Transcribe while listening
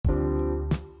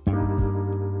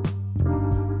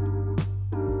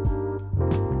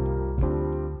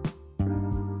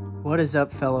What is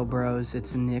up, fellow bros?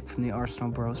 It's Nick from the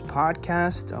Arsenal Bros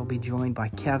podcast. I'll be joined by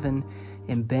Kevin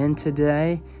and Ben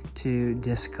today to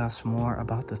discuss more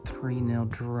about the 3-0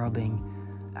 drubbing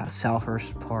at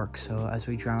Selhurst Park. So as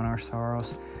we drown our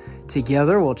sorrows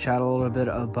together, we'll chat a little bit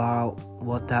about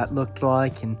what that looked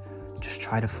like and just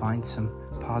try to find some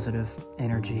positive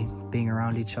energy being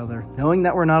around each other, knowing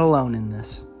that we're not alone in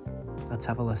this. Let's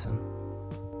have a listen.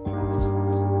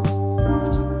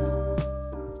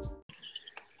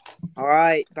 All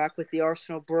right, back with the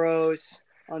Arsenal Bros.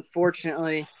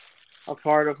 Unfortunately, a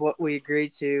part of what we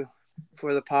agreed to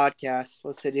for the podcast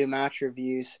was to do match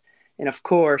reviews. And of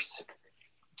course,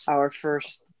 our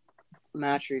first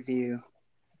match review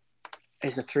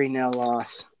is a 3-0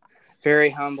 loss.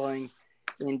 Very humbling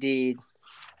indeed.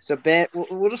 So, Ben,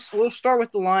 we'll start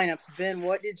with the lineup. Ben,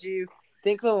 what did you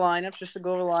think of the lineups? Just to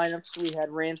go over the lineups, we had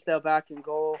Ramsdale back in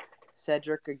goal,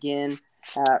 Cedric again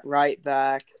at right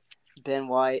back, Ben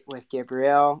White with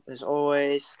Gabriel, as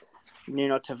always.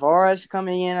 Nuno Tavares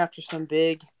coming in after some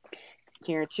big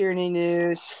Kieran Tierney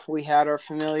news. We had our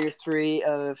familiar three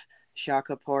of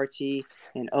Xhaka, Partey,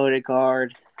 and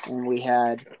Odegaard. And we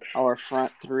had our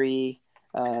front three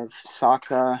of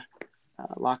Saka,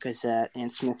 Lacazette,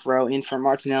 and Smith Rowe in for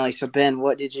Martinelli. So, Ben,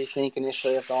 what did you think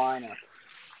initially of the lineup?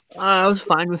 I was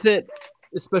fine with it,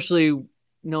 especially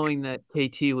knowing that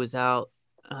KT was out.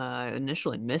 I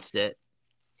initially missed it,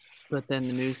 but then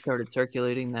the news started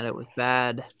circulating that it was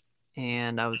bad,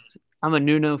 and I'm a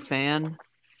Nuno fan.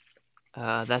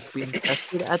 That's being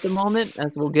tested at the moment,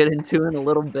 as we'll get into in a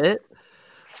little bit.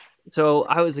 So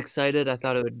I was excited. I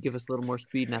thought it would give us a little more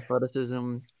speed and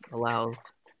athleticism, allows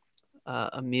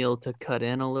Emil to cut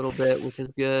in a little bit, which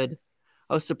is good.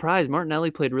 I was surprised.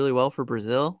 Martinelli played really well for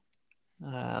Brazil.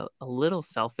 A little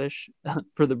selfish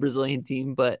for the Brazilian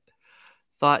team, but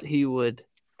thought he would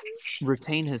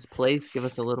retain his place, give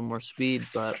us a little more speed.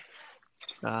 But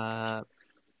I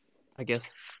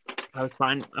guess I was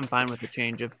fine. I'm fine with the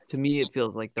change. To me, it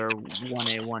feels like they're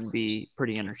 1A, 1B,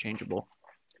 pretty interchangeable.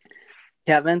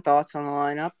 Kevin, thoughts on the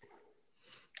lineup?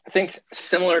 I think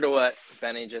similar to what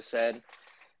Benny just said.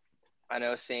 I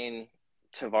know seeing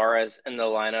Tavares in the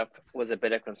lineup was a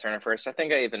bit of concern at first. I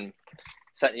think I even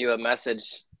sent you a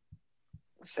message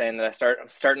saying that I'm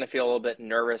starting to feel a little bit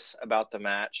nervous about the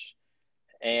match.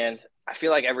 And I feel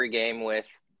like every game with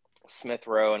Smith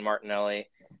Rowe and Martinelli,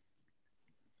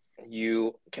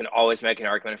 you can always make an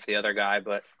argument for the other guy,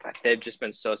 but they've just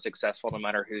been so successful no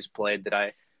matter who's played that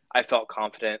I felt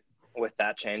confident with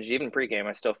that change. Even pregame,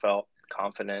 I still felt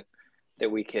confident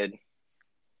that we could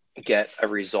get a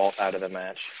result out of the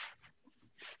match.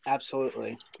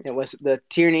 Absolutely. It was the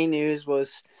Tierney news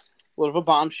was a little of a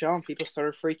bombshell, and people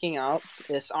started freaking out.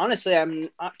 Honestly, I'm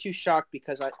not too shocked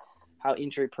because how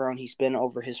injury prone he's been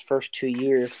over his first 2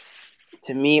 years.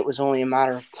 To me, it was only a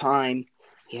matter of time.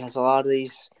 He has a lot of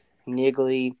these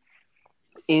niggly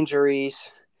injuries.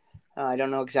 I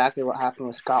don't know exactly what happened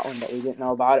with Scotland, but we didn't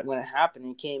know about it when it happened.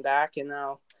 He came back, and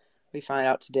now we find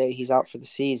out today he's out for the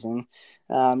season.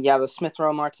 The Smith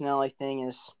Rowe Martinelli thing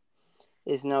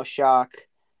is no shock.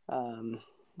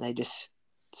 They just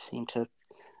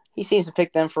he seems to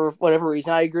pick them for whatever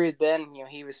reason. I agree with Ben.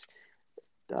 He was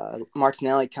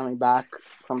Martinelli coming back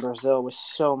from Brazil with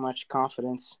so much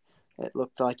confidence. It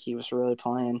looked like he was really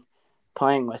playing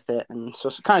with it, and so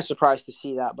kind of surprised to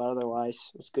see that. But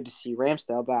otherwise, it was good to see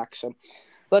Ramsdale back. So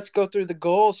let's go through the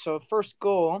goals. So first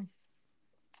goal,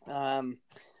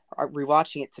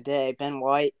 rewatching it today, Ben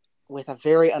White with a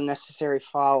very unnecessary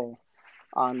foul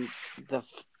on the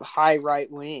high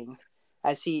right wing,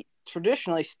 as he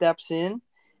traditionally steps in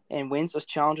and wins those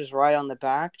challenges right on the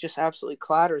back, just absolutely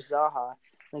clatters Zaha.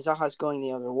 And Zaha's going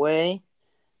the other way.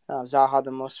 Zaha,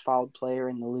 the most fouled player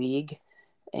in the league.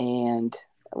 And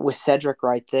with Cedric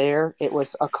right there, it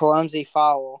was a clumsy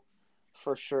foul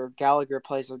for sure. Gallagher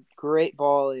plays a great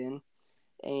ball in.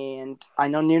 And I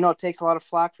know Nuno takes a lot of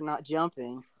flack for not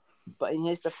jumping. But in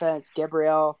his defense,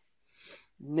 Gabriel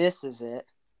misses it.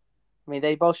 I mean,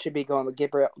 they both should be going, but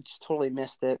Gabriel just totally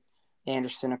missed it.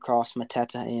 Anderson across,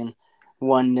 Mateta in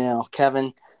 1-0.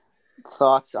 Kevin,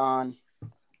 thoughts on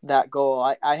that goal?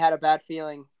 I had a bad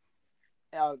feeling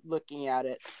looking at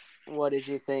it. What did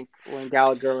you think when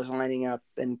Gallagher was lining up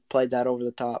and played that over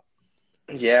the top?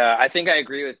 Yeah, I think I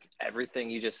agree with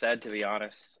everything you just said, to be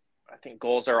honest. I think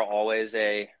goals are always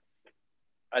a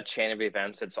chain of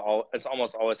events. It's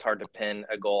almost always hard to pin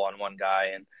a goal on one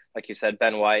guy. And like you said,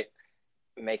 Ben White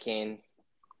making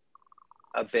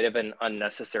a bit of an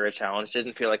unnecessary challenge.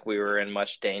 Didn't feel like we were in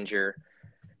much danger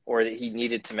or that he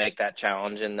needed to make that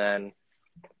challenge. And then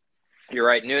you're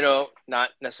right, Nuno not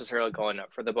necessarily going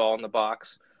up for the ball in the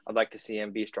box. I'd like to see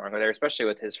him be stronger there, especially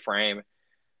with his frame.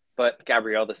 but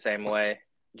Gabrielle the same way.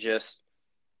 Just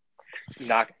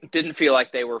didn't feel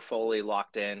like they were fully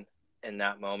locked in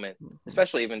that moment,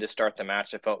 especially even to start the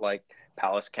match. It felt like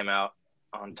Palace came out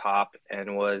on top and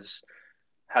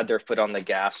had their foot on the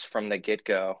gas from the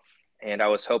get-go. And I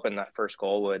was hoping that first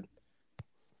goal would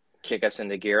kick us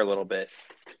into gear a little bit.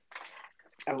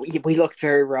 We looked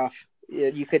very rough.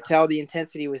 You could tell the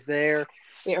intensity was there.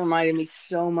 It reminded me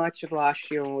so much of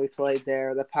last year when we played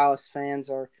there. The Palace fans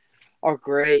are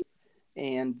great,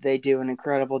 and they do an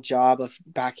incredible job of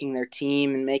backing their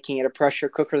team and making it a pressure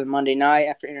cooker the Monday night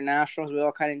after internationals. We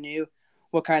all kind of knew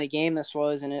what kind of game this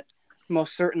was, and it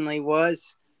most certainly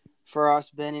was for us.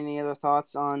 Ben, any other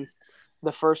thoughts on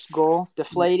the first goal?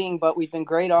 Deflating, but we've been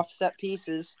great off set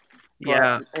pieces.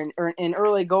 Yeah. An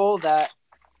early goal that –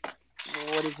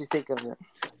 what did you think of it?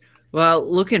 Well,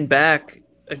 looking back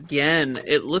again,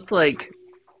 it looked like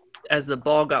as the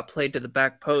ball got played to the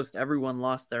back post, everyone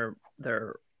lost their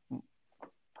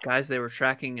guys they were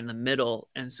tracking in the middle,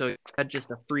 and so you had just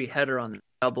a free header on the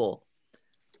double.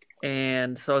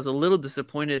 And so I was a little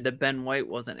disappointed that Ben White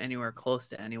wasn't anywhere close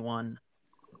to anyone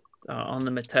on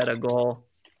the Mateta goal.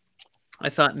 I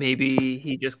thought maybe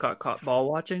he just got caught ball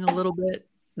watching a little bit,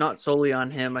 not solely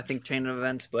on him, I think chain of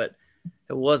events, but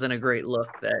it wasn't a great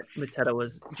look that Mateta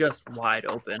was just wide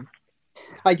open.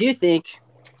 I do think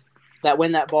that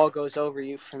when that ball goes over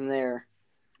you from there,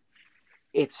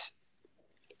 it's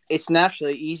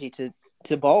naturally easy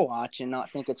to ball watch and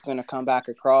not think it's going to come back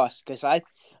across, because I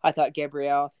thought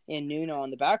Gabriel and Nuno on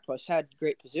the back post had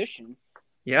great position.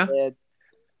 Yeah.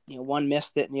 One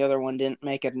missed it and the other one didn't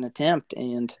make it an attempt,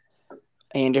 and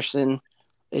Anderson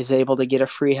is able to get a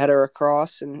free header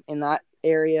across in that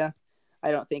area.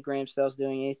 I don't think Ramsdale's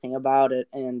doing anything about it,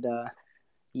 and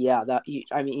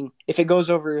if it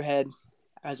goes over your head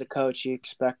as a coach, you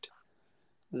expect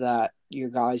that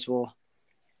your guys will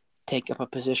take up a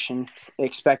position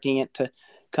expecting it to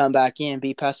come back in,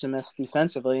 be pessimist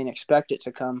defensively and expect it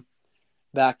to come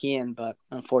back in, but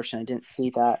unfortunately I didn't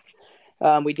see that.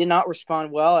 We did not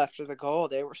respond well after the goal.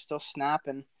 They were still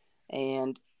snapping,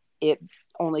 and it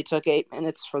only took 8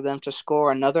 minutes for them to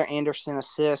score another Anderson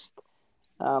assist.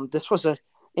 This was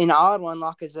an odd one.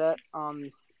 Lacazette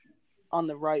on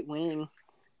the right wing,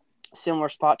 similar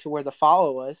spot to where the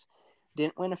follow was.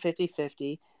 Didn't win a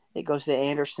 50-50. It goes to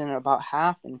Anderson at about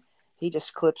half, and he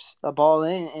just clips the ball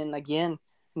in. And again,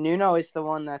 Nuno is the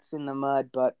one that's in the mud,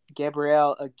 but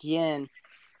Gabriel again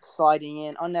sliding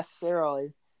in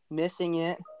unnecessarily, missing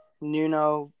it.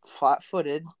 Nuno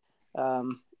flat-footed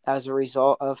as a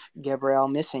result of Gabriel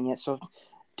missing it. So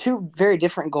 2 very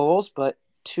different goals, but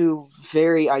 2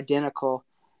 very identical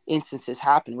instances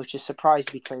happened, which is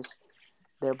surprising because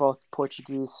they're both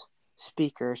Portuguese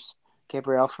speakers.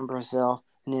 Gabriel from Brazil,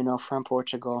 Nuno from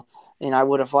Portugal. And I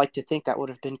would have liked to think that would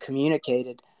have been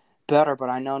communicated better, but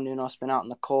I know Nuno's been out in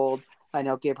the cold. I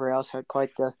know Gabriel's had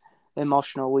quite the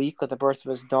emotional week with the birth of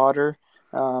his daughter.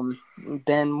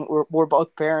 Ben, we're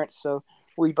both parents, so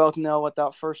we both know what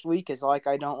that first week is like.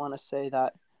 I don't want to say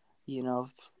that,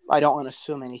 I don't want to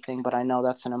assume anything, but I know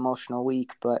that's an emotional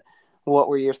week. But what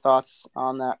were your thoughts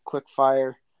on that quick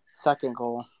fire second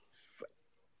goal?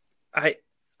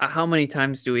 How many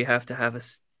times do we have to have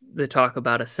the talk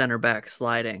about a center back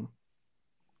sliding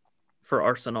for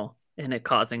Arsenal and it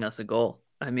causing us a goal?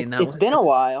 I mean, it's been a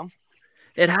while.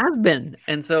 It has been,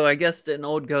 and so I guess an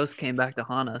old ghost came back to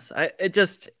haunt us.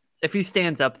 If he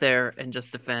stands up there and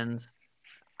just defends,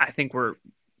 I think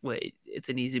it's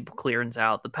an easy clearance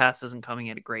out. The pass isn't coming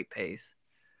at a great pace.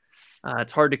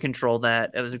 It's hard to control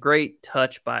that. It was a great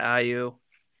touch by Ayew.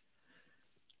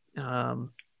 I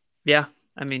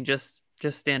mean, just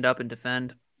stand up and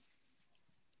defend.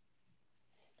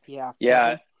 Yeah.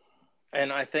 Yeah.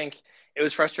 And I think it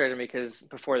was frustrating because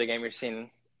before the game, you're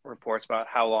seeing reports about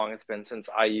how long it's been since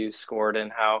Ayew scored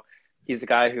and how he's the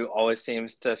guy who always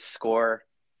seems to score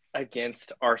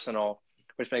against Arsenal,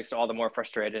 which makes it all the more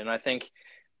frustrating. And I think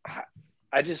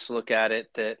I just look at it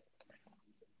that,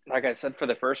 like I said, for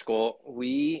the first goal,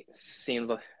 we seemed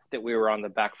that we were on the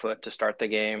back foot to start the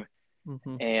game.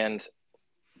 Mm-hmm. And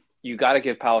you got to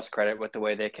give Palace credit with the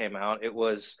way they came out. It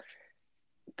was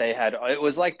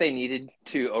like they needed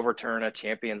to overturn a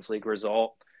Champions League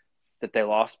result that they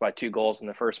lost by 2 goals in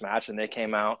the first match, and they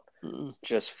came out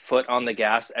just foot on the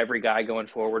gas, every guy going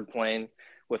forward, playing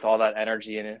with all that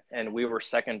energy in it. And we were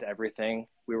second to everything.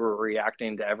 We were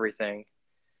reacting to everything.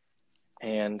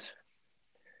 And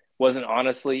wasn't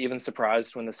honestly even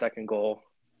surprised when the second goal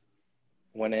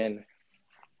went in.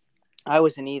 I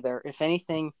wasn't either. If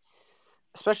anything,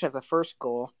 especially at the first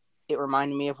goal, it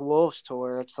reminded me of Wolves, to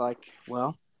where it's like,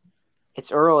 well,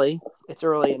 it's early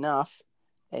enough,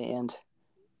 and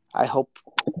I hope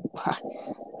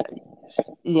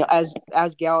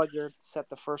as Gallagher set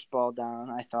the first ball down,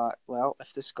 I thought, well,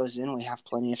 if this goes in, we have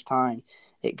plenty of time.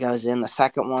 It goes in. The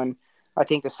second one, I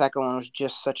think the second one was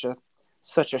just such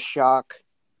a shock.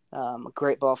 A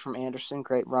great ball from Anderson,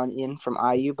 great run in from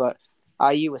IU, but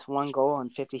IU with 1 goal in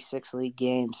 56 league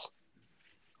games.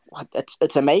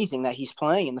 It's amazing that he's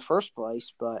playing in the first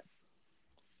place, but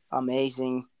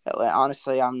amazing.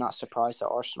 Honestly, I'm not surprised that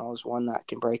Arsenal is one that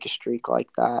can break a streak like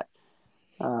that.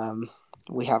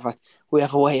 We have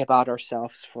a way about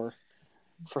ourselves for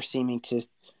seeming to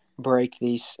break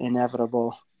these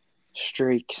inevitable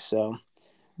streaks. So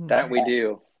that we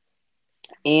do.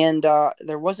 And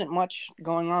there wasn't much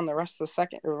going on the rest of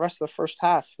the first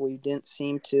half. We didn't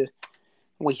seem to.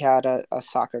 We had a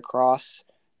soccer cross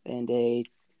and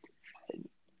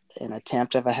an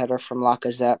attempt of a header from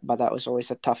Lacazette, but that was always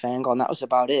a tough angle, and that was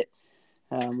about it.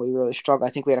 We really struggled.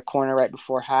 I think we had a corner right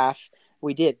before half.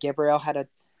 We did. Gabriel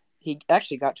he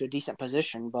actually got to a decent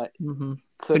position, but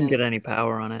couldn't get any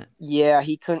power on it. Yeah,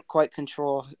 he couldn't quite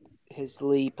control his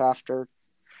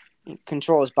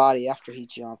body after he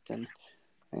jumped, and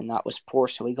that was poor.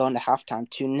 So we go into halftime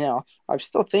 2-0. I'm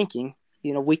still thinking,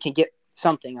 we can get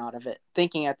something out of it.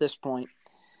 Thinking at this point,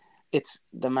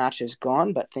 the match is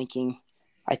gone, but thinking,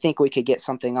 I think we could get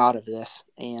something out of this.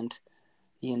 And,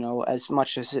 as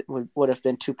much as it would have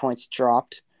been 2 points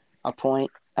dropped, a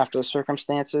point after the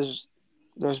circumstances,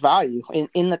 there's value.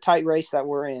 In the tight race that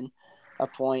we're in, a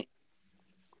point,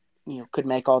 could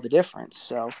make all the difference.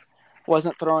 So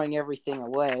wasn't throwing everything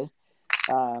away.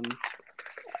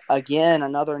 Again,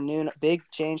 another big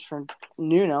change from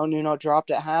Nuno. Nuno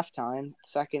dropped at halftime.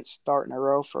 Second start in a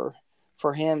row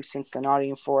for him since the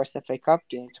Nottingham Forest FA Cup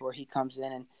game, to where he comes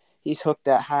in and he's hooked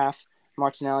at half.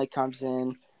 Martinelli comes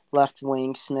in, left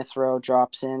wing. Smith Rowe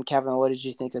drops in. Kevin, what did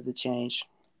you think of the change?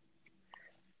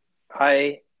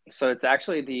 So it's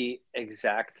actually the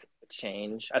exact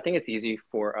change. I think it's easy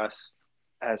for us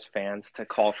as fans to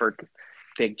call for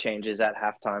big changes at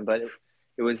halftime, but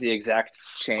it was the exact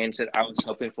change that I was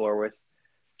hoping for, with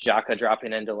Xhaka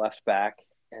dropping into left back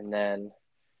and then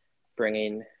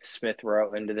bringing Smith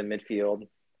Rowe into the midfield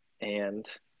and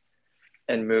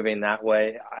moving that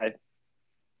way. I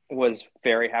was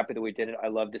very happy that we did it. I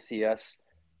love to see us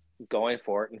going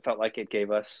for it, and felt like it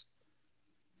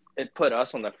put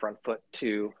us on the front foot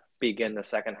to begin the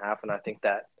second half. And I think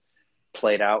that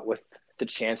played out with the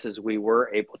chances we were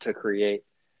able to create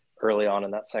early on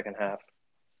in that second half.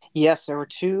 Yes, there were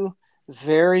 2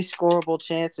 very scoreable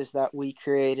chances that we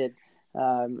created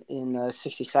in the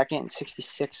 62nd and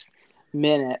 66th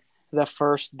minute. The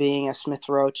first being a Smith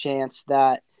Rowe chance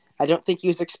that I don't think he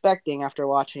was expecting after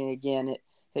watching it again.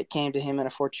 It came to him in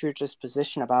a fortuitous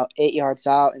position about 8 yards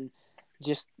out and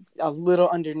just a little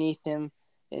underneath him,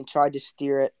 and tried to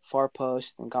steer it far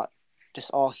post and got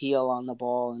just all heel on the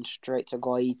ball and straight to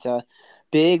Guaita.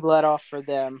 Big let off for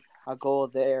them. A goal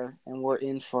there, and we're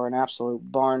in for an absolute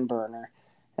barn burner.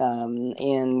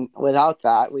 And without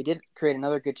that, we did create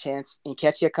another good chance.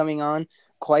 Nketiah coming on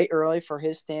quite early for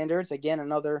his standards. Again,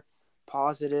 another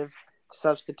positive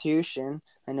substitution.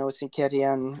 I know it's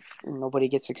Nketiah, and nobody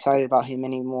gets excited about him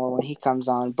anymore when he comes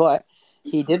on, but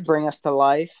he did bring us to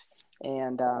life,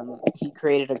 and he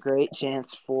created a great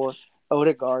chance for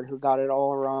Odegaard, who got it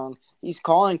all wrong. He's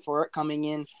calling for it, coming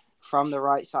in from the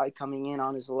right side, coming in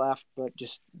on his left, but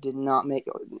just did not make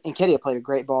 – Nketiah played a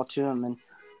great ball to him, and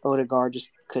Odegaard just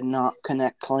could not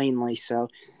connect cleanly. So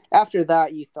after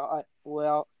that, you thought,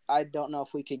 well, I don't know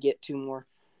if we could get two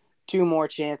more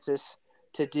chances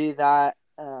to do that.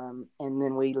 And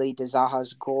then we lead to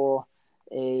Zaha's goal,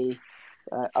 a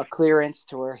clearance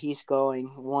to where he's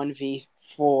going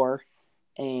 1v4,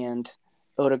 and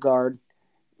Odegaard,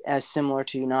 as similar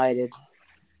to United,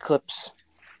 clips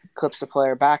the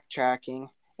player backtracking,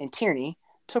 and Tierney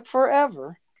took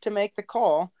forever to make the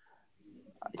call.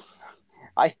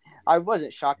 I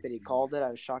wasn't shocked that he called it. I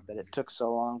was shocked that it took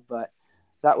so long, but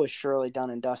that was surely done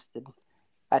and dusted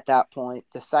at that point.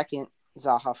 The second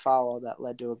Zaha foul that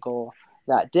led to a goal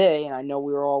that day, and I know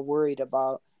we were all worried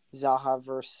about Zaha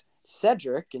versus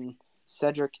Cedric, and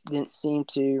Cedric didn't seem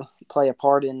to play a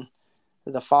part in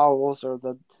the fouls or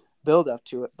the build-up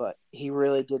to it, but he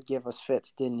really did give us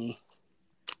fits, didn't he?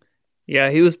 Yeah,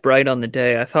 he was bright on the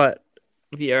day. I thought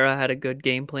Vieira had a good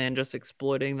game plan, just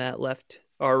exploiting that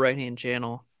our right-hand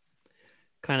channel,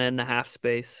 kind of in the half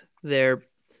space there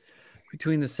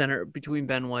between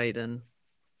Ben White and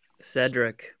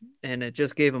Cedric, and it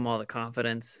just gave him all the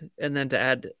confidence. And then to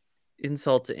add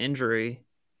insult to injury,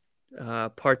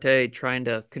 Partey trying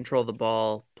to control the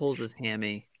ball pulls his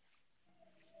hammy.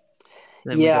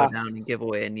 Then we go down and give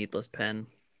away a needless pen.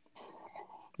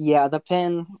 Yeah, the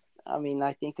pen, I mean,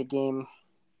 I think the game,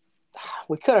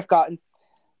 we could have gotten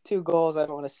 2 goals. I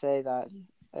don't want to say that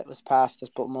it was past us,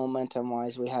 but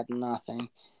momentum-wise, we had nothing.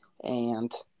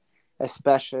 And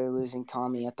especially losing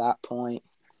Tommy at that point.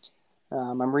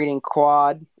 I'm reading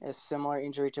quad, a similar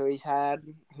injury to what he's had.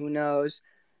 Who knows?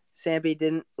 Sambi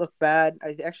didn't look bad.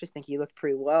 I actually think he looked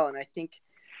pretty well, and I think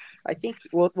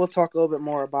we'll talk a little bit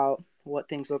more about what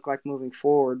things look like moving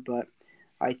forward. But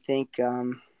I think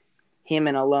him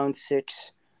in a lone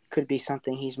 6 could be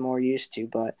something he's more used to.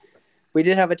 But we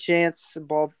did have a chance. The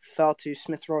ball fell to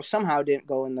Smith Rowe. Somehow didn't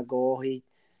go in the goal. He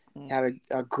had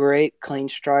a great clean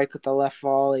strike with the left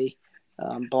volley,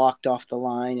 blocked off the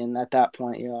line, and at that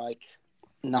point you're like,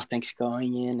 nothing's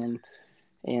going in,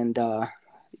 and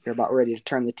you're about ready to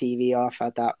turn the TV off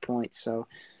at that point. So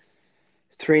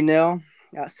 3-0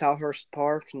 at Selhurst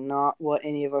Park, not what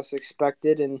any of us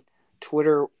expected, and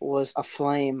Twitter was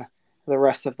aflame the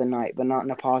rest of the night, but not in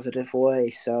a positive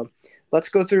way. So let's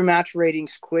go through match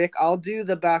ratings quick. I'll do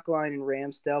the back line in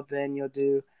Ramsdale. Ben, you'll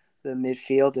do the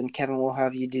midfield, and Kevin will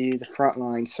have you do the front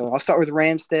line. So I'll start with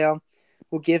Ramsdale.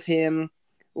 We'll give him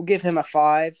a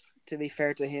 5. To be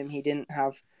fair to him, he didn't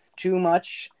have too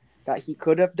much that he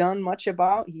could have done much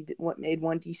about. He made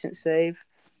one decent save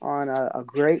on a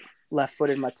great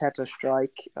left-footed Mateta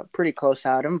strike, pretty close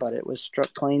at him, but it was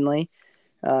struck cleanly.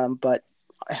 But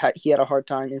he had a hard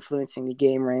time influencing the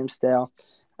game, Ramsdale,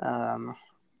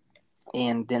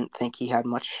 and didn't think he had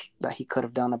much that he could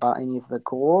have done about any of the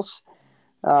goals.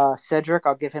 Cedric,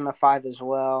 I'll give him a 5 as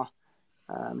well.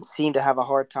 Seemed to have a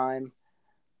hard time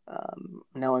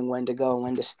knowing when to go,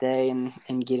 when to stay,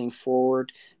 and getting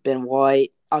forward. Ben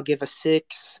White, I'll give a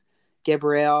 6.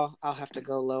 Gabriel, I'll have to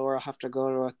go lower. I'll have to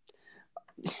go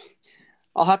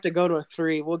to a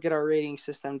 3. We'll get our rating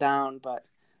system down, but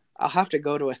I'll have to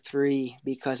go to a 3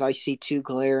 because I see 2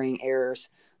 glaring errors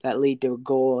that lead to a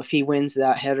goal. If he wins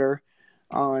that header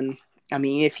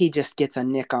if he just gets a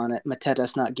nick on it,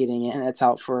 Mateta's not getting it, and it's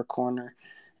out for a corner.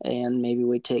 And maybe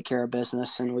we take care of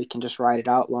business and we can just ride it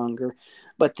out longer.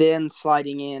 But then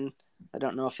sliding in, I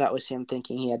don't know if that was him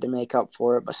thinking he had to make up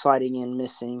for it, but sliding in,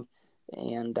 missing,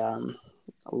 and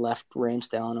left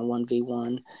Ramsdale on a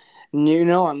 1v1.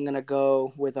 I'm going to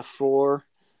go with a 4,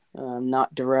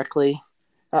 not directly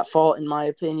at fault in my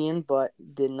opinion, but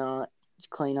did not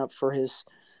clean up for his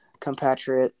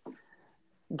compatriot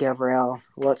Gabriel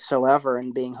whatsoever,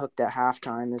 and being hooked at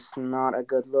halftime is not a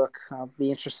good look. I'll be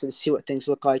interested to see what things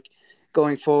look like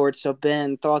going forward. So,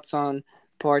 Ben, thoughts on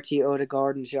Partey,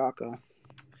 Odegaard, and Xhaka?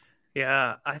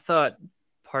 Yeah, I thought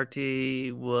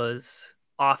Partey was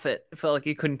off it. It felt like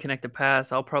he couldn't connect a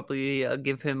pass. I'll probably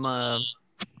give him a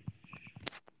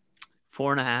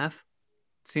 4.5.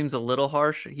 Seems a little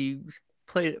harsh. I'll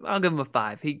give him a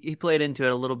 5. He played into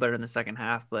it a little better in the second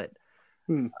half, but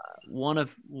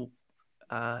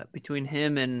between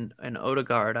him and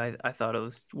Odegaard, I thought it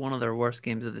was one of their worst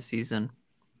games of the season.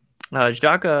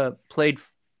 Xhaka played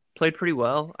pretty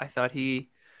well. I thought he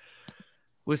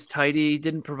was tidy,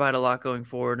 didn't provide a lot going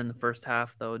forward in the first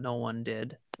half, though no one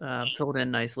did. Filled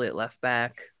in nicely at left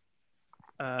back.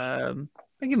 I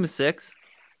give him a 6.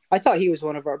 I thought he was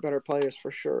one of our better players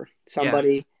for sure.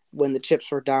 Somebody, when the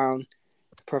chips were down,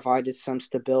 provided some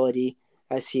stability,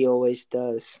 as he always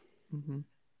does. Mm-hmm.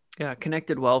 Yeah,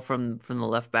 connected well from the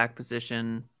left back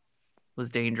position,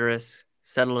 was dangerous,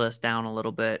 settled us down a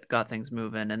little bit, got things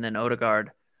moving. And then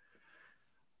Odegaard,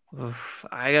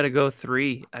 I got to go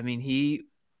 3. I mean,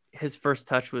 his first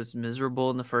touch was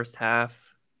miserable in the first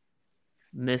half,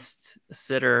 missed a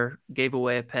sitter, gave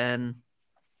away a pen.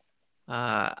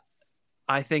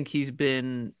 I think he's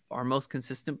been our most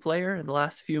consistent player in the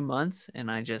last few months, and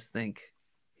I just think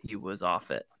he was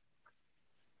off it.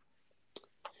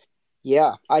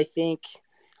 Yeah, I think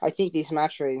these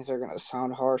match ratings are going to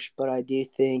sound harsh, but I do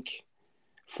think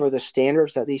for the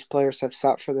standards that these players have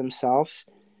set for themselves,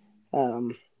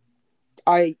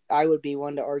 I would be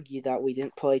one to argue that we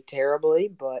didn't play terribly,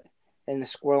 but and the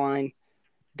scoreline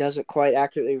doesn't quite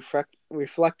accurately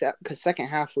reflect that, because second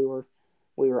half we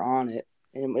were on it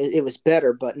and it was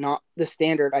better, but not the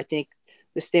standard. I think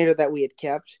the standard that we had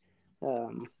kept,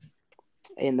 and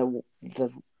the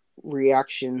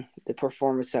reaction, the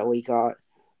performance that we got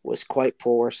was quite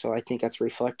poor. So I think that's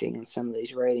reflecting in some of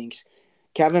these ratings.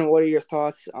 Kevin, what are your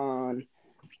thoughts on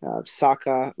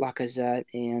Saka, Lacazette,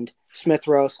 and Smith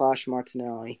Rowe /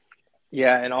 Martinelli?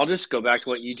 Yeah, and I'll just go back to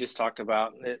what you just talked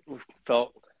about. It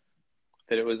felt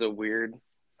that it was a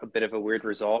bit of a weird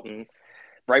result. And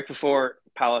right before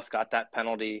Palace got that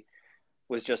penalty,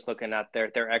 was just looking at their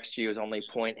XG was only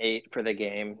 0.8 for the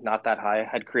game, not that high.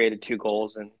 Had created 2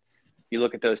 goals, and you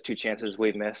look at those 2 chances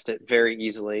we missed, it very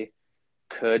easily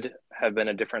could have been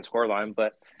a different scoreline,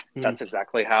 but that's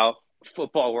exactly how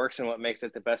football works, and what makes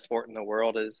it the best sport in the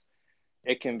world is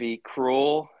it can be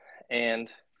cruel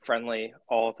and friendly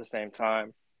all at the same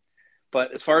time.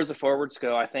 But as far as the forwards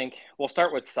go, I think we'll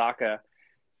start with Saka.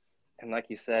 And like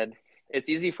you said, it's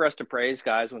easy for us to praise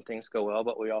guys when things go well,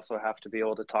 but we also have to be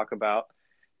able to talk about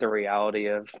the reality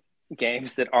of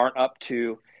games that aren't up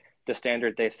to the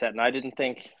standard they set. And I didn't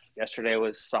think yesterday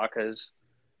was Saka's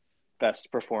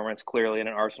best performance, clearly, in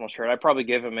an Arsenal shirt. I'd probably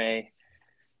give him a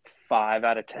 5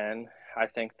 out of 10. I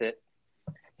think that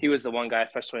he was the one guy,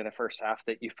 especially in the first half,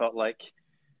 that you felt like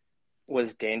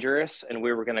was dangerous and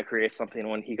we were going to create something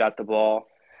when he got the ball.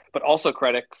 But also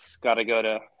credit's got to go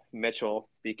to Mitchell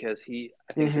because he,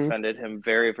 I think, defended him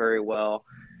very, very well.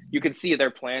 You could see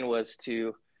their plan was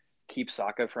to keep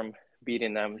Saka from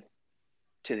beating them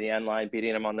to the end line,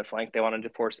 beating him on the flank. They wanted to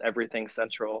force everything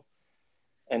central.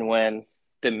 And when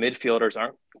the midfielders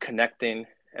aren't connecting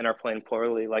and are playing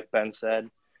poorly, like Ben said,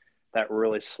 that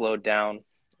really slowed down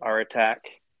our attack.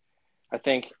 I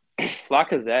think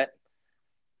Lacazette,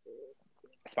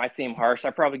 this might seem harsh,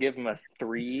 I'd probably give him a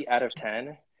 3 out of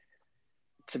 10.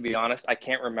 To be honest, I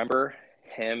can't remember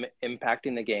him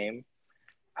impacting the game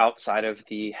outside of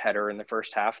the header in the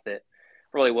first half that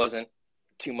really wasn't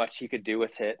too much he could do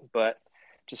with it, but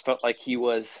just felt like he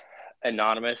was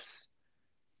anonymous.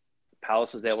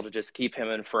 Palace was able to just keep him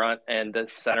in front, and the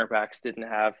center backs didn't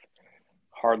have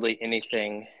hardly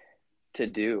anything to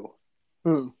do.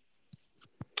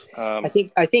 I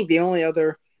think the only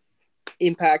other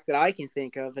impact that I can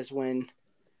think of is when,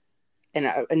 and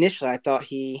initially I thought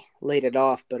he laid it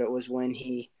off, but it was when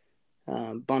he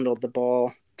bundled the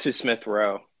ball to Smith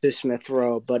Rowe.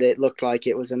 But it looked like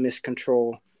it was a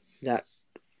miscontrol that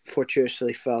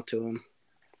fortuitously fell to him.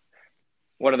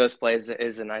 One of those plays that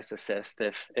is a nice assist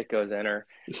if it goes in, or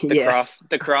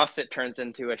the cross that turns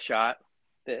into a shot.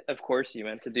 That, of course, you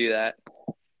meant to do that.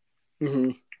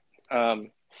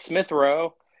 Smith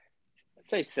Rowe, I'd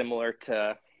say similar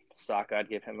to Saka. I'd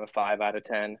give him a 5 out of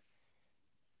 10.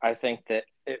 I think that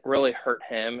it really hurt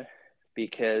him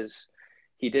because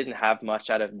he didn't have much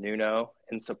out of Nuno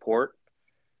in support.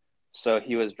 So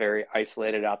he was very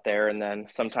isolated out there. And then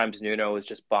sometimes Nuno was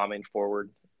just bombing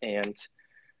forward and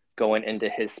going into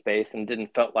his space and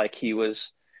didn't felt like he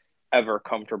was ever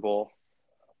comfortable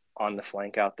on the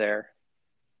flank out there.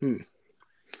 And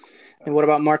what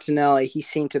about Martinelli? He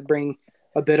seemed to bring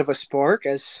a bit of a spark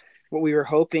as what we were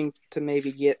hoping to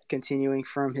maybe get continuing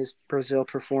from his Brazil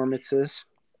performances.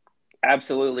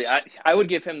 Absolutely. I would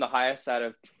give him the highest out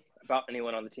of about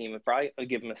anyone on the team. I'd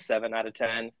give him a 7 out of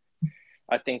 10.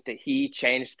 I think that he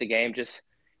changed the game. Just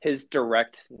his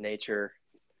direct nature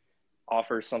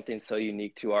offers something so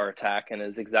unique to our attack and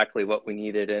is exactly what we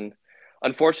needed. And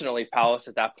unfortunately, Palace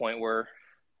at that point were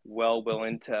well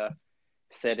willing to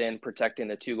sit in protecting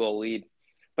the 2-goal lead.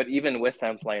 But even with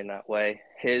them playing that way,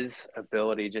 his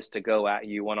ability just to go at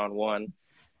you one-on-one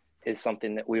is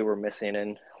something that we were missing,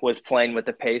 and was playing with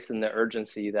the pace and the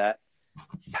urgency that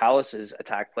Palace's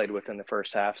attack played with in the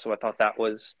first half. So I thought that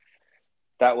was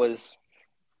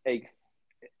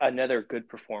another good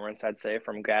performance, I'd say,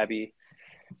 from Gabby.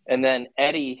 And then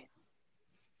Eddie,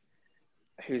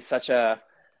 who's such a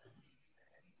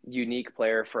unique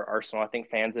player for Arsenal. I think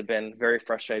fans have been very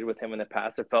frustrated with him in the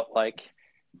past. It felt like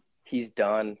he's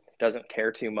done, doesn't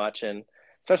care too much. And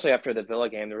especially after the Villa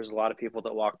game, there was a lot of people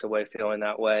that walked away feeling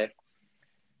that way.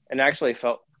 And actually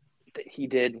felt that he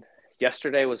did.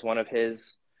 Yesterday was one of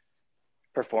his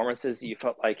performances you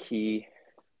felt like he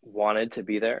wanted to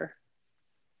be there.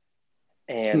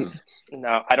 And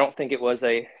no, I don't think it was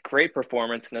a great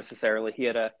performance necessarily. He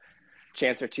had a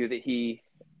chance or two that he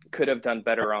could have done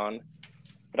better on.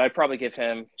 But I'd probably give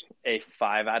him a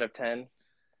 5 out of 10.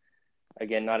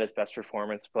 Again, not his best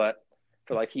performance, but I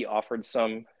feel like he offered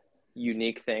some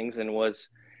unique things and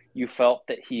you felt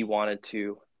that he wanted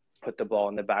to put the ball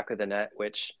in the back of the net,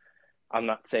 which I'm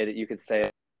not saying that you could say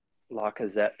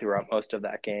Lacazette throughout most of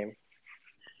that game.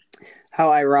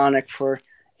 How ironic for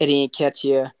Eddie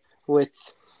Nketiah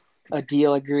with a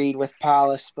deal agreed with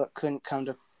Palace but couldn't come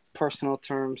to personal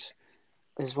terms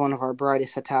as one of our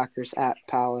brightest attackers at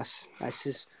Palace. That's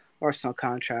his Arsenal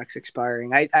contract's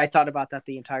expiring. I thought about that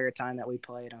the entire time that we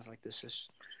played. I was like, it's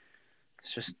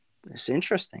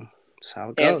interesting. That's how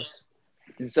it goes.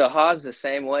 And Zaha's the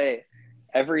same way.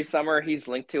 Every summer he's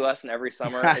linked to us, and every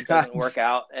summer it doesn't work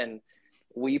out. And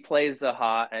we play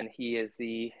Zaha, and he is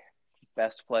the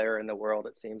best player in the world,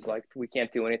 it seems like. We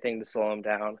can't do anything to slow him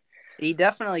down. He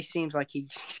definitely seems like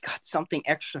he's got something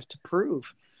extra to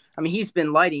prove. I mean, he's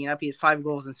been lighting it up. He had 5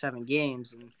 goals in 7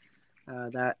 games,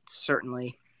 and that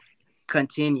certainly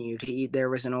continued. There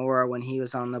was an aura when he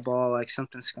was on the ball, like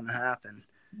something's going to happen,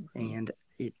 and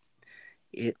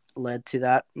it led to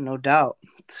that, no doubt.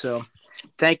 So,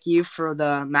 thank you for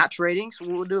the match ratings.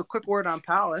 We'll do a quick word on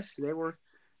Palace. They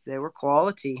were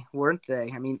quality, weren't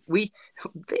they? I mean,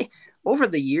 over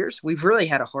the years we've really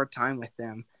had a hard time with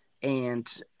them.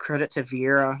 And credit to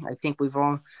Vieira. I think we've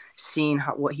all seen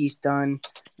what he's done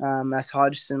as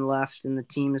Hodgson left, and the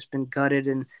team has been gutted,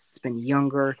 and it's been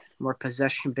younger, more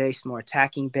possession-based, more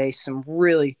attacking-based. Some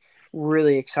really,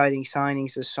 really exciting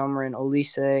signings this summer in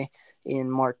Olise,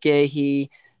 in Mark Gahey,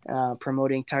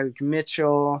 promoting Tyreek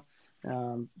Mitchell,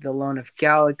 the loan of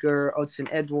Gallagher, Odson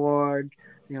Edward.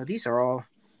 These are all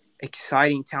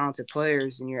exciting, talented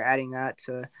players, and you're adding that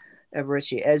to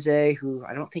Eberechi Eze, who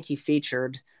I don't think he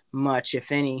featured much,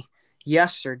 if any,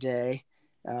 yesterday,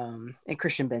 and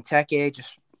Christian Benteke,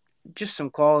 just some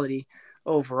quality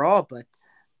overall, but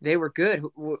they were good.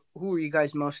 Who were you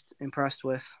guys most impressed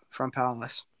with from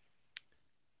Palace?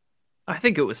 I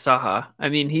think it was Saha. I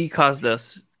mean, he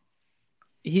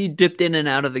dipped in and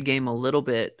out of the game a little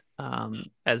bit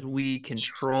as we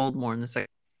controlled more in the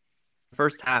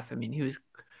first half. I mean,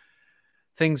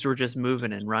 things were just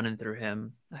moving and running through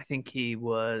him. I think he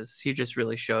just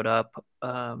really showed up.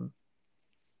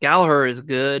 Gallagher is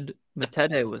good.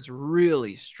 Matete was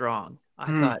really strong.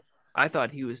 I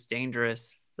thought he was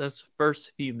dangerous those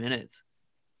first few minutes.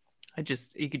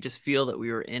 You could just feel that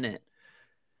we were in it.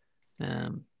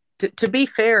 To be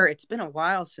fair, it's been a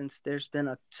while since there's been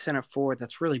a center forward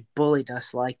that's really bullied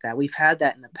us like that. We've had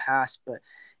that in the past, but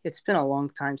it's been a long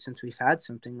time since we've had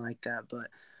something like that. But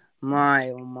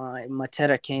my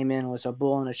Mateta came in, was a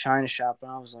bull in a china shop,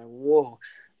 and I was like, whoa,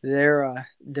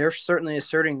 they're certainly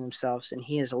asserting themselves, and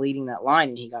he is leading that line,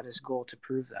 and he got his goal to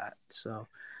prove that. So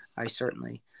I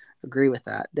certainly agree with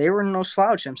that. They were no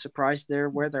slouch. I'm surprised they're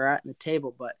where they're at in the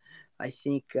table, but I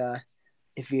think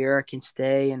if Vieira can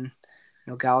stay, and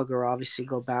Gallagher obviously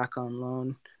go back on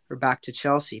loan or back to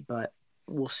Chelsea, but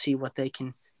we'll see what they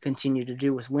can continue to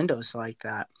do with windows like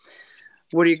that.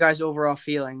 What are you guys overall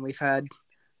feeling? We've had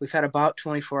about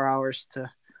 24 hours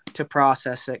to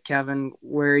process it. Kevin,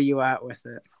 where are you at with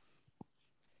it?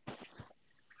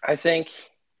 I think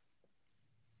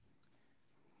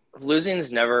losing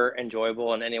is never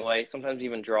enjoyable in any way. Sometimes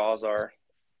even draws are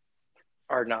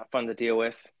not fun to deal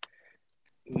with.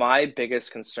 My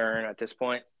biggest concern at this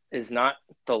point is not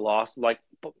the loss. Like,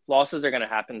 losses are going to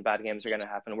happen. Bad games are going to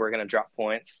happen. We're going to drop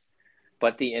points.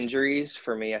 But the injuries,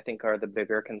 for me, I think are the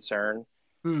bigger concern.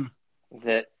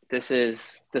 That this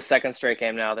is the second straight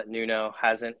game now that Nuno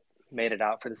hasn't made it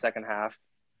out for the second half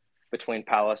between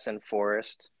Palace and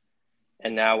Forest.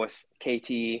 And now with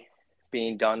KT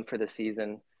being done for the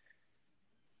season,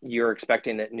 you're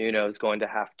expecting that Nuno is going to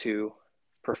have to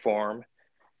perform.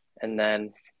 And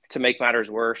then to make matters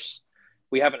worse,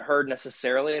 we haven't heard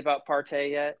necessarily about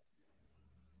Partey yet,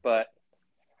 but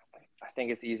I think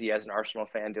it's easy as an Arsenal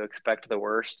fan to expect the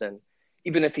worst. And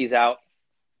even if he's out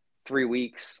 3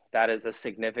 weeks, that is a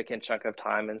significant chunk of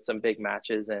time in some big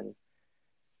matches, and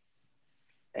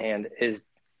is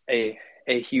a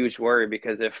huge worry,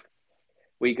 because if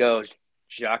we go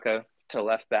Xhaka to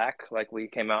left back like we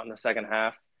came out in the second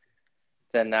half,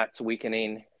 then that's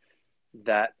weakening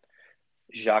that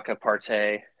Xhaka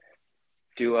Partey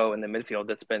duo in the midfield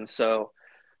that's been so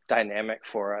dynamic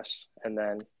for us. And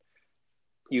then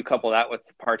you couple that with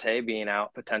Partey being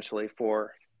out potentially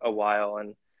for a while,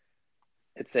 and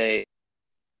it's a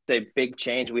big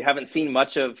change. We haven't seen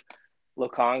much of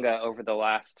Lokonga over the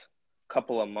last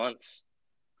couple of months.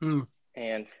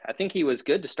 And I think he was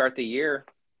good to start the year,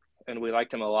 and we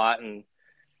liked him a lot, and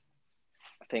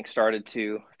I think started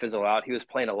to fizzle out. He was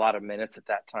playing a lot of minutes at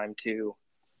that time too.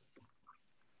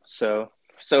 So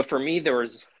for me, there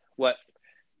was what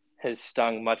has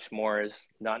stung much more is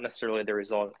not necessarily the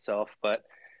result itself, but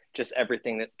just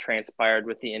everything that transpired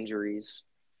with the injuries.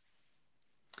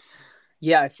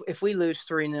 Yeah, if we lose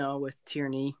 3-0 with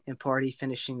Tierney and Partey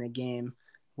finishing the game,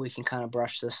 we can kind of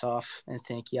brush this off and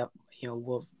think, yep,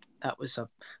 that was a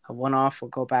one-off. We'll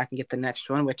go back and get the next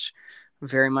one, which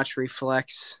very much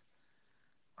reflects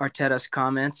Arteta's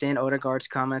comments and Odegaard's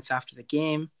comments after the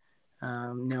game,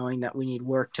 knowing that we need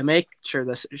work to make sure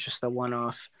this is just a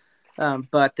one-off.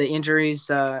 But the injuries,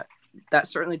 that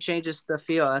certainly changes the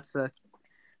feel. That's a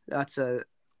I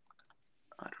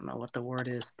don't know what the word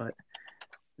is, but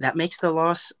that makes the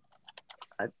loss,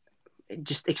 it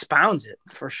just expounds it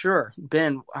for sure.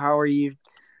 Ben, how are you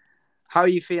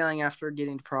feeling after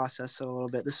getting to process it a little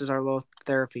bit? This is our little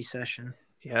therapy session.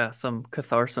 Yeah, some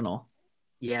Catharsenal.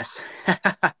 Yes.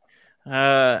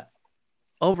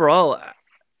 Overall,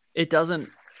 it doesn't.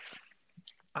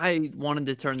 I wanted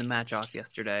to turn the match off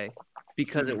yesterday.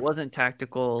 because it wasn't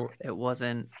tactical. It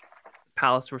wasn't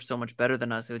Palace were so much better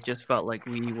than us. It just felt like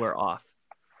we were off.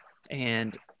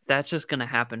 And that's just going to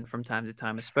happen from time to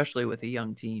time, especially with a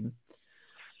young team.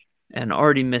 And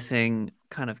already missing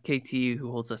kind of KT,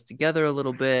 who holds us together a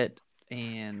little bit.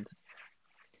 And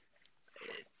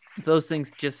those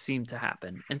things just seem to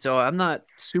happen. And so I'm not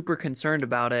super concerned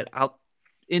about it.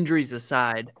 Injuries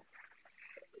aside,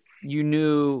 we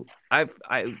all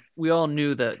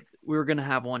knew that we were going to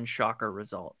have one shocker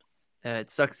result. It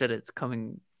sucks that it's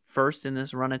coming first in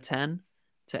this run of 10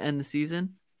 to end the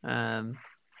season. And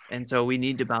so we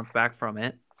need to bounce back from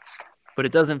it. But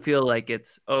it doesn't feel like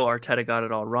it's, oh, Arteta got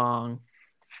it all wrong.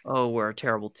 Oh, we're a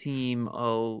terrible team.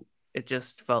 Oh, it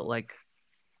just felt like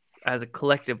as a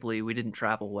collectively, we didn't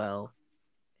travel well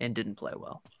and didn't play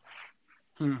well.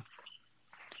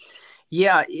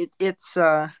 Yeah, it's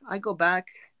I go back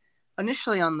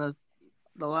initially on the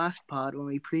last pod when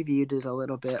we previewed it a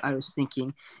little bit. I was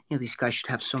thinking, these guys should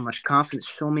have so much confidence.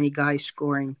 So many guys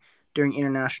scoring during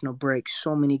international breaks.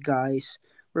 So many guys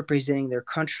representing their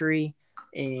country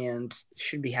and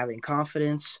should be having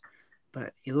confidence.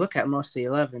 But you look at most of the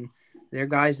 11, they're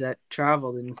guys that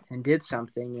traveled and did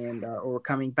something and or were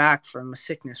coming back from a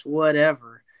sickness,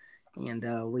 whatever.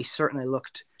 And we certainly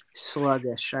looked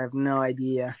sluggish. I have no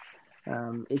idea.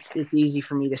 It's easy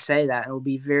for me to say that. It will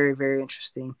be very, very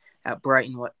interesting at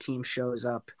Brighton what team shows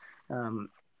up.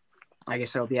 I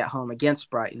guess it'll be at home against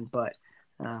Brighton. But,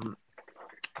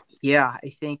 yeah, I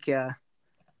think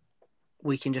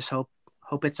we can just hope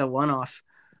it's a one-off.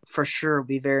 For sure,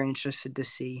 be very interested to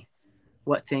see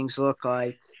what things look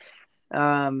like.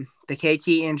 The KT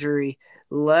injury,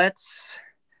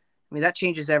 that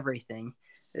changes everything.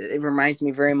 It reminds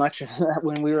me very much of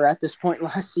when we were at this point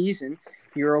last season,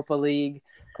 Europa League,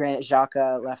 Granit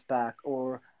Xhaka left back,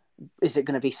 or is it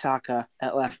going to be Saka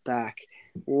at left back?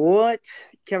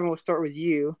 Kevin, we'll start with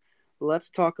you. Let's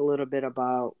talk a little bit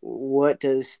about what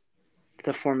does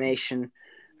the formation.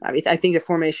 I think the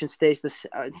formation stays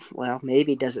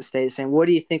maybe does it stay the same? What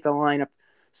do you think the lineup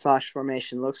 /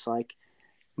 formation looks like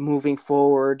moving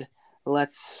forward?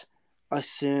 Let's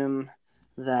assume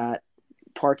that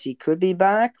Partey could be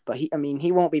back, but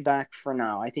he won't be back for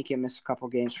now. I think he'll miss a couple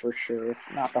games for sure, if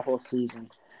not the whole season.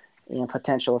 And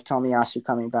potential of Tomiyasu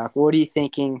coming back. What are you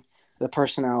thinking the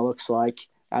personnel looks like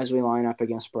as we line up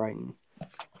against Brighton?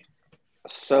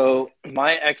 So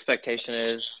my expectation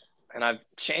is, and I've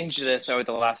changed this over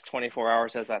the last 24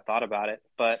 hours as I thought about it,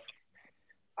 but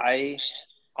I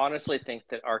honestly think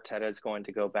that Arteta is going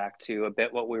to go back to a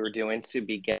bit what we were doing to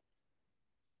begin,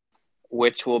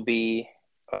 which will be,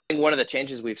 I think one of the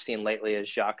changes we've seen lately is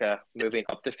Xhaka moving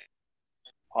up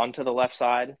onto the left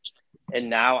side. And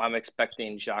now I'm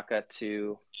expecting Xhaka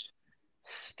to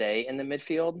stay in the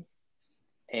midfield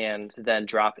and then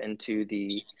drop into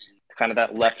the kind of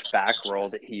that left back role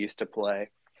that he used to play.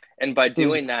 And by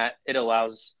doing that, it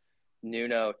allows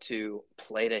Nuno to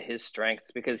play to his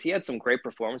strengths, because he had some great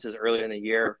performances earlier in the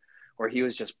year where he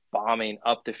was just bombing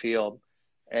up the field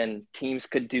and teams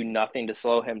could do nothing to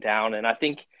slow him down. And I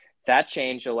think that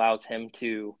change allows him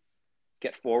to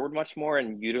get forward much more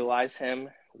and utilize him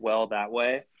well that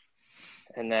way.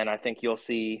 And then I think you'll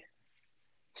see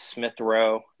Smith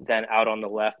Rowe then out on the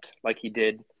left like he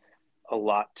did a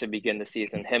lot to begin the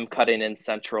season, him cutting in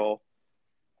central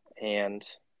and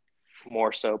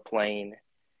more so playing,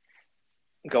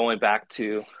 going back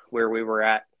to where we were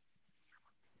at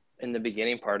in the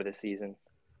beginning part of the season.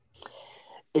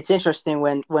 It's interesting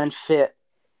when fit,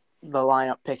 the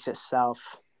lineup picks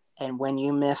itself. And when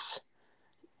you miss,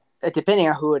 depending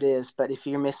on who it is, but if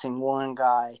you're missing one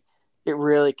guy, it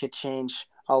really could change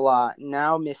a lot.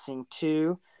 Now missing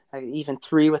two, even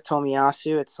three with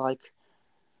Tomiyasu, it's like,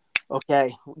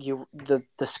 okay, the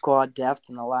squad depth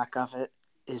and the lack of it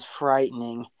is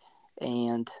frightening,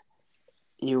 and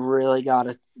you really got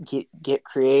to get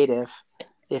creative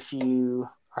if you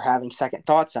are having second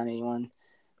thoughts on anyone,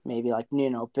 maybe like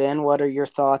Nuno. Ben, what are your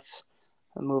thoughts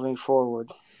moving forward?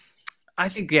 I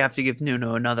think you have to give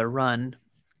Nuno another run.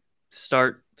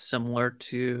 Start similar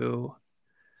to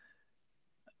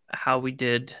how we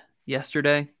did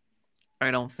yesterday.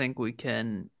 I don't think we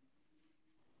can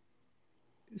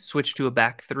switch to a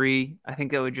back three. I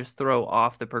think that would just throw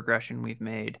off the progression we've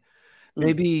made.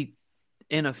 Maybe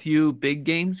in a few big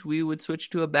games we would switch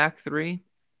to a back three.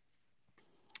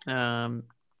 Do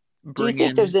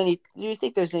you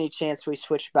think there's any chance we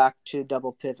switch back to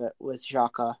double pivot with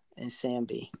Xhaka and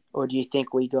Sambi, or do you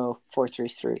think we go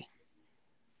 4-3-3?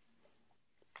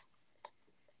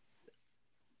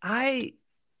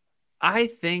 I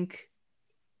think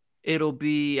it'll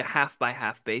be a half by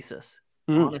half basis.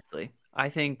 Honestly, I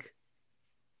think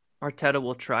Arteta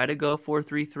will try to go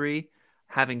 4-3-3,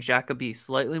 having Xhaka be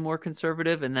slightly more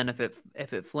conservative, and then if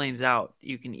it flames out,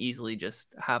 you can easily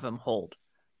just have him hold.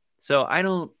 So I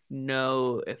don't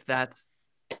know if that's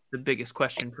the biggest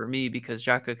question for me because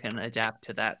Xhaka can adapt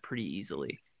to that pretty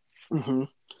easily. Mm-hmm.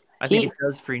 I think it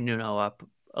does free Nuno up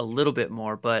a little bit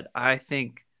more, but I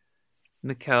think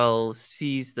Mikel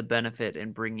sees the benefit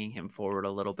in bringing him forward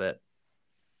a little bit.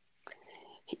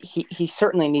 He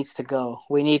certainly needs to go.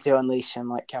 We need to unleash him,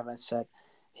 like Kevin said.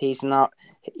 He's not.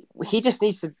 He just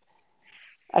needs to.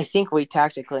 I think we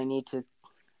tactically need to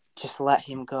just let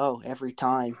him go every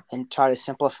time and try to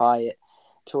simplify it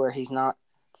to where he's not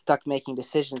stuck making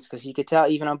decisions. Because you could tell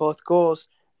even on both goals,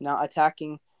 not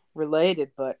attacking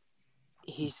related, but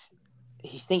he's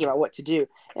thinking about what to do.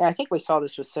 And I think we saw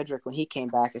this with Cedric when he came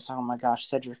back. It's oh my gosh,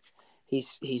 Cedric,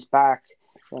 he's back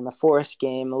in the Forest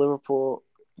game, the Liverpool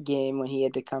game when he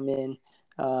had to come in,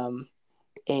 and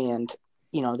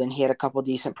then he had a couple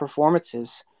decent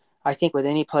performances. I think with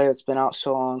any player that's been out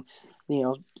so long,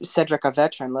 Cedric a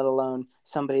veteran, let alone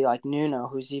somebody like Nuno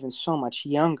who's even so much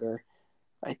younger,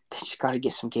 they just got to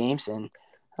get some games in,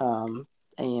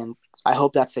 and I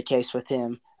hope that's the case with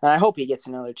him, and I hope he gets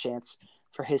another chance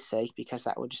for his sake because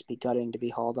that would just be gutting to be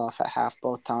hauled off at half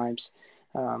both times.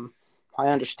 I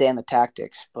understand the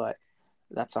tactics, but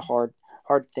that's a hard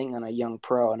thing on a young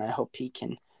pro, and I hope he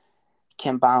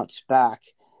can bounce back.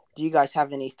 Do you guys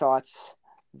have any thoughts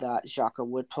that Xhaka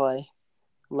would play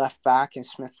left back and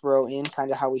Smith Rowe in,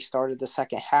 kind of how we started the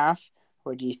second half,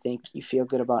 or do you think you feel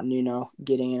good about Nuno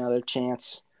getting another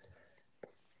chance?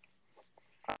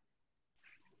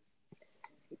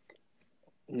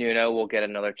 Nuno will get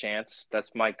another chance.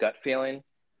 That's my gut feeling.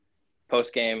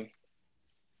 Post game,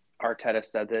 Arteta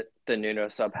said that the Nuno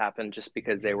sub happened just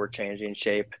because they were changing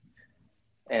shape,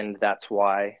 and that's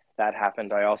why that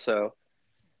happened. I also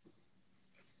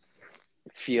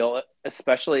feel,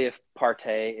 especially if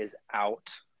Partey is out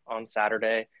on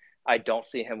Saturday, I don't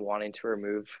see him wanting to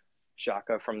remove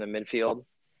Xhaka from the midfield.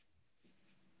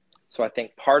 So I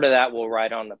think part of that will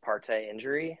ride on the Partey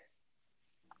injury.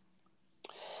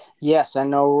 Yes, I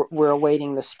know we're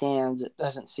awaiting the scans. It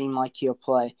doesn't seem like he'll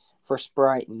play for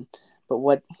Brighton. But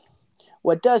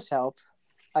what does help,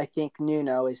 I think,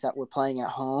 Nuno, is that we're playing at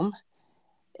home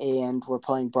and we're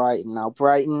playing Brighton. Now,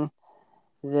 Brighton,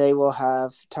 they will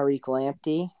have Tariq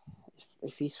Lamptey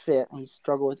if he's fit. He's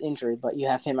struggled with injury, but you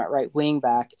have him at right wing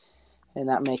back, and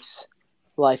that makes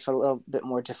life a little bit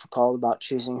more difficult about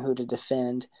choosing who to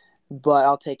defend. But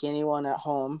I'll take anyone at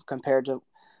home compared to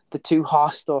the two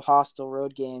hostile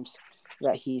road games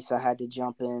that he's had to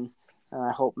jump in. And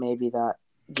I hope maybe that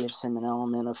gives him an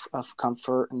element of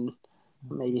comfort and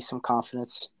maybe some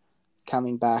confidence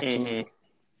coming back in.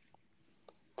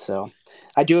 So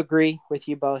I do agree with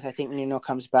you both. I think Nuno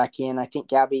comes back in. I think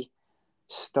Gabby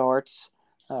starts.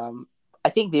 I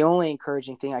think the only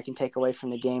encouraging thing I can take away from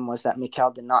the game was that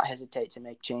Mikel did not hesitate to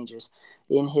make changes.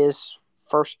 In his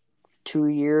first 2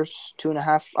 years,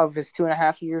 2.5 of his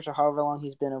 2.5 years, or however long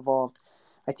he's been involved,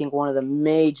 I think one of the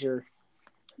major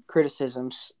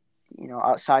criticisms,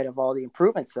 outside of all the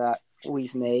improvements that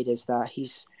we've made, is that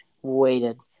he's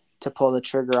waited to pull the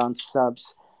trigger on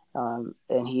subs,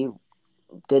 and he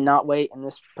did not wait in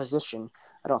this position.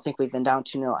 I don't think we've been down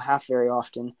 2-0 at half very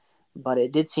often, but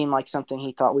it did seem like something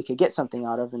he thought we could get something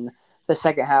out of. In the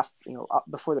second half,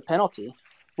 before the penalty,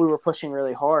 we were pushing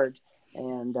really hard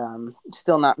and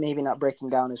still not breaking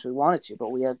down as we wanted to,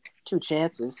 but we had two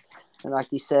chances. And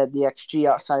like you said, the XG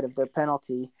outside of their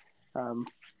penalty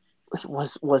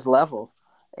was level.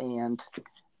 And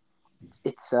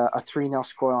it's a 3-0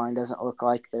 scoreline. Doesn't look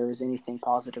like there is anything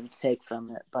positive to take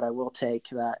from it, but I will take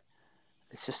that.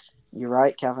 It's just, you're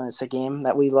right, Kevin. It's a game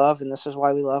that we love, and this is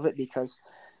why we love it, because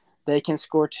they can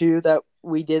score two that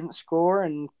we didn't score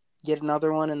and get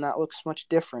another one, and that looks much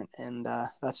different. And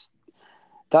that's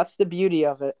the beauty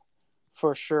of it,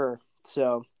 for sure.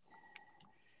 So,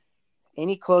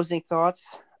 any closing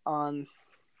thoughts on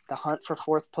the hunt for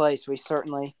fourth place? We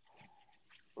certainly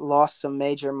lost some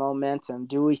major momentum.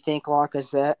 Do we think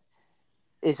Lacazette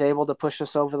is able to push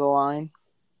us over the line?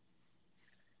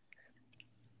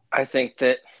 I think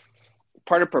that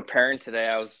part of preparing today,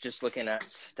 I was just looking at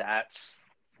stats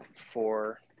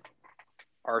for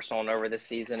Arsenal and over the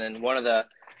season, and one of the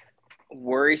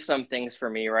worrisome things for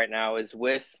me right now is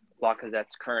with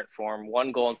Lacazette's current form,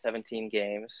 1 goal in 17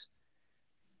 games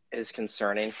is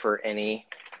concerning for any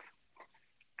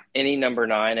number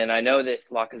 9. And I know that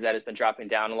Lacazette has been dropping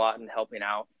down a lot and helping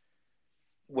out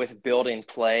with building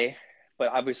play, but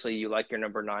obviously you like your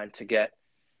number 9 to get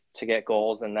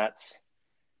goals, and that's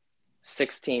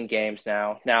 16 games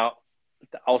now. Now,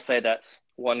 I'll say that's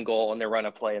one goal in their run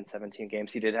of play in 17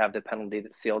 games. He did have the penalty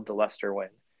that sealed the Leicester win,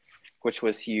 which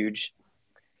was huge.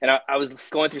 And I was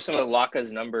going through some of the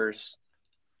Laka's numbers.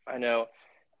 I know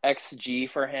XG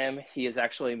for him, he is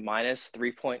actually minus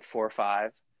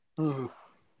 3.45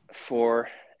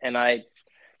 and I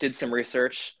did some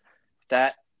research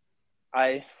that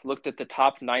I looked at the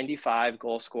top 95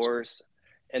 goal scorers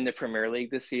in the Premier League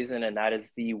this season, and that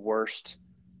is the worst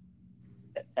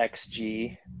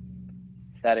XG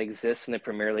that exists in the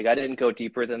Premier League. I didn't go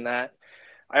deeper than that.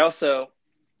 I also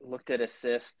looked at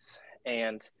assists,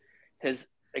 and his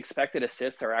expected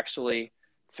assists are actually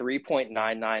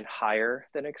 3.99 higher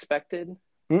than expected,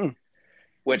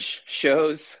 which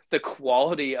shows the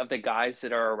quality of the guys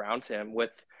that are around him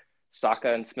with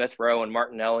Saka and Smith Rowe and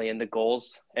Martinelli and the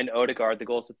goals, and Odegaard, the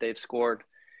goals that they've scored.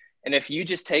 And if you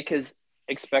just take his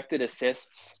expected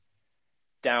assists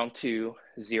down to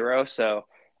 0, so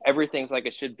everything's like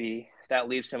it should be, that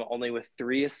leaves him only with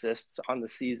 3 assists on the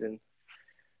season,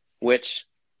 which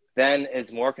then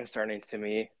is more concerning to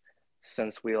me,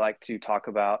 since we like to talk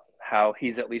about how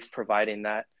he's at least providing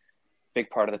that big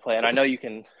part of the play. And I know you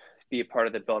can be a part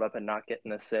of the build-up and not get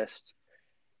an assist,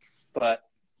 but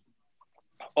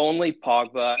only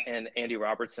Pogba and Andy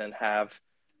Robertson have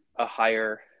a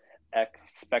higher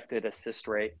expected assist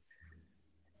rate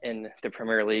in the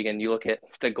Premier League. And you look at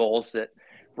the goals that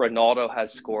Ronaldo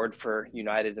has scored for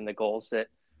United and the goals that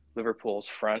Liverpool's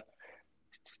front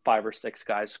 5 or 6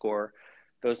 guys score,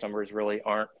 those numbers really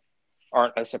aren't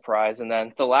a surprise. And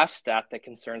then the last stat that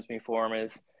concerns me for him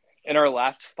is, in our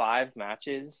last 5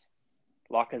 matches,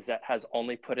 Lacazette has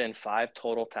only put in 5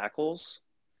 total tackles,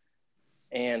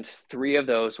 and 3 of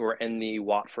those were in the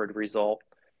Watford result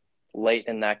late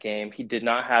in that game. He did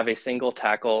not have a single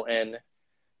tackle in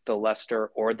the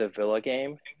Leicester or the Villa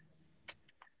game.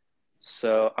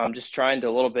 So I'm just trying to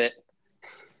a little bit.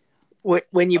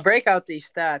 When you break out these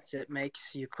stats, it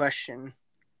makes you question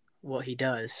what he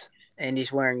does. And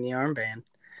he's wearing the armband.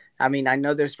 I mean, I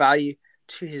know there's value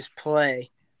to his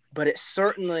play, but it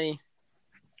certainly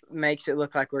makes it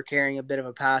look like we're carrying a bit of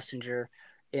a passenger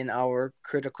in our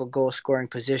critical goal-scoring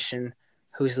position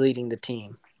who's leading the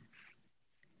team.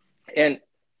 And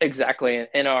exactly,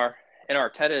 in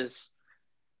Arteta's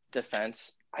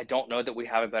defense, I don't know that we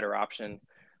have a better option.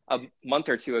 A month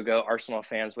or 2 ago, Arsenal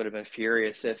fans would have been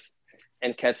furious if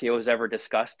Nketiah was ever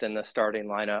discussed in the starting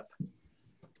lineup.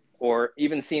 Or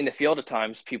even seeing the field at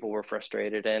times, people were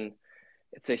frustrated. And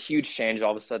it's a huge change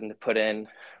all of a sudden to put in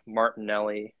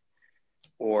Martinelli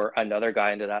or another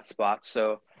guy into that spot.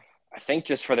 So I think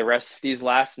just for the rest of these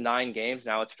last 9 games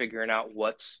now, it's figuring out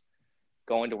what's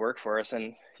going to work for us.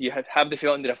 And you have the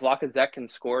feeling that if Lacazette can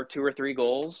score 2 or 3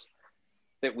 goals,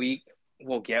 that we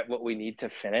will get what we need to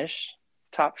finish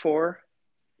top 4.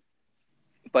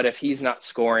 But if he's not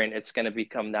scoring, it's going to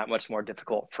become that much more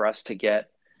difficult for us to get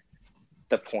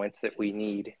the points that we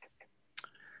need.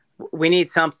 We need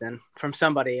something from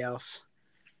somebody else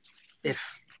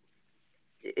if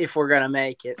we're going to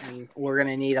make it, and we're going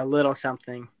to need a little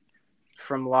something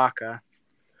from Laka,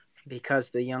 because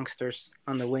the youngsters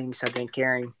on the wings have been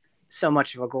carrying so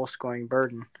much of a goal-scoring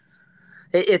burden.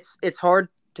 It's hard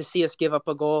to see us give up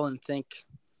a goal and think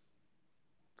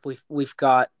we've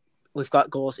got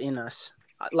goals in us.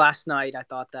 Last night I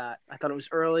thought it was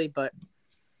early, but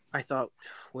I thought,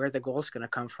 where are the goals going to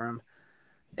come from?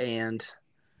 And,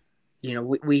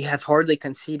 we have hardly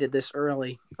conceded this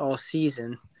early all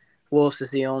season. Wolves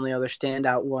is the only other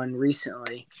standout one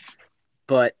recently.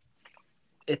 But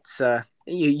it's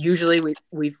usually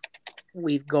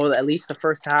we go at least the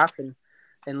first half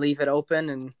and leave it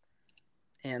open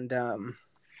and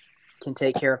can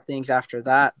take care of things after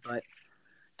that. But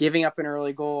giving up an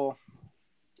early goal,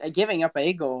 giving up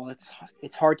a goal,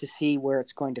 it's hard to see where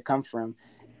it's going to come from.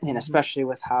 And especially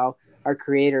with how our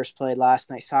creators played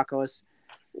last night. Saka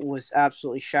was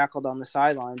absolutely shackled on the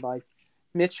sideline by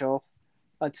Mitchell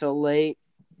until late.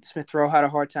 Smith Rowe had a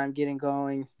hard time getting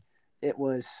going. It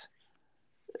was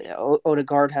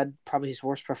Odegaard had probably his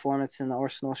worst performance in the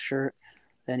Arsenal shirt.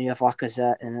 Then you have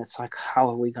Lacazette, and it's like, how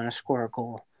are we going to score a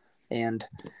goal? And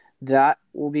that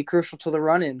will be crucial to the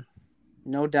run-in,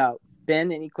 no doubt.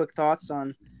 Ben, any quick thoughts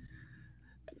on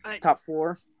top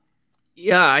 4?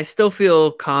 Yeah, I still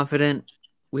feel confident.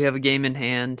 We have a game in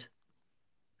hand.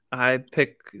 I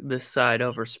pick this side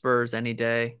over Spurs any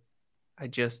day. I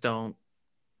just don't.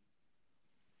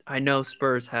 I know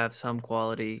Spurs have some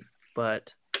quality,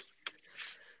 but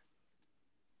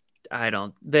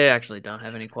they actually don't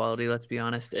have any quality, let's be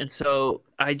honest. And so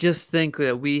I just think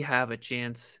that we have a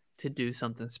chance to do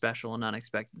something special and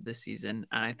unexpected this season.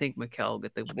 And I think Mikel will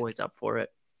get the boys up for it.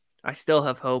 I still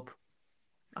have hope.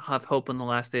 I'll have hope on the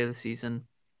last day of the season.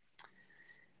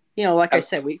 like I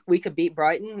said, we could beat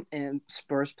Brighton and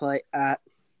Spurs play at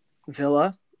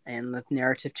Villa, and the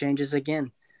narrative changes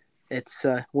again. It's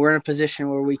we're in a position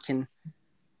where we can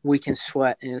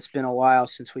sweat, and it's been a while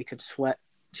since we could sweat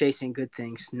chasing good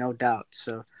things, no doubt.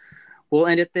 So we'll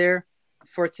end it there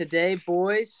for today,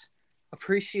 boys.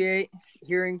 Appreciate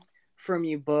hearing from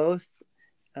you both.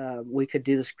 We could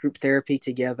do this group therapy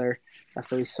together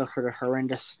after we suffered a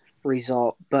horrendous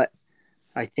result, but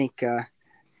I think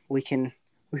we can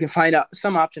find out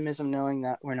some optimism knowing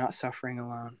that we're not suffering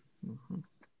alone. Mm-hmm.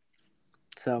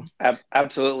 So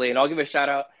absolutely, and I'll give a shout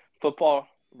out.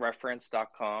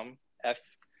 Footballreference.com,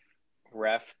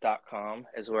 fref.com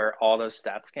is where all those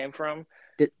stats came from.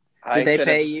 Did they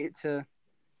pay you to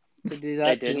do that?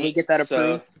 They didn't. Did we get that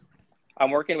approved? So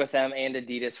I'm working with them and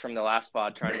Adidas from the last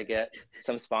pod trying to get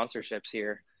some sponsorships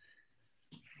here.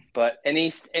 But any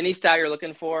stat you're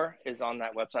looking for is on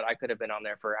that website. I could have been on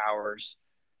there for hours,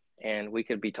 and we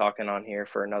could be talking on here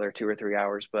for another 2 or 3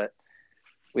 hours, but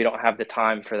we don't have the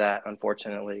time for that,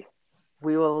 unfortunately.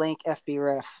 We will link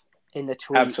FBref in the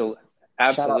tweets. Absolutely.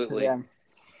 Shout out to them.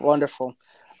 Wonderful.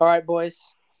 All right, boys.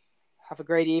 Have a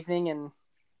great evening, and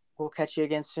we'll catch you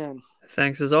again soon.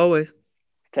 Thanks as always.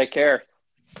 Take care.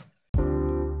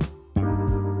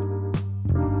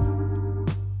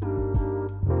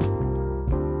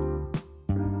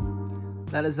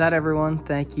 That is that, everyone.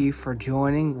 Thank you for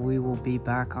joining. We will be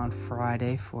back on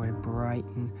Friday for a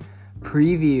Brighton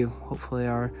preview. Hopefully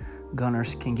our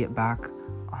Gunners can get back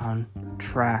on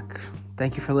track.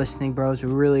 Thank you for listening, bros.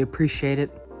 We really appreciate it.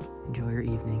 Enjoy your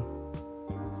evening.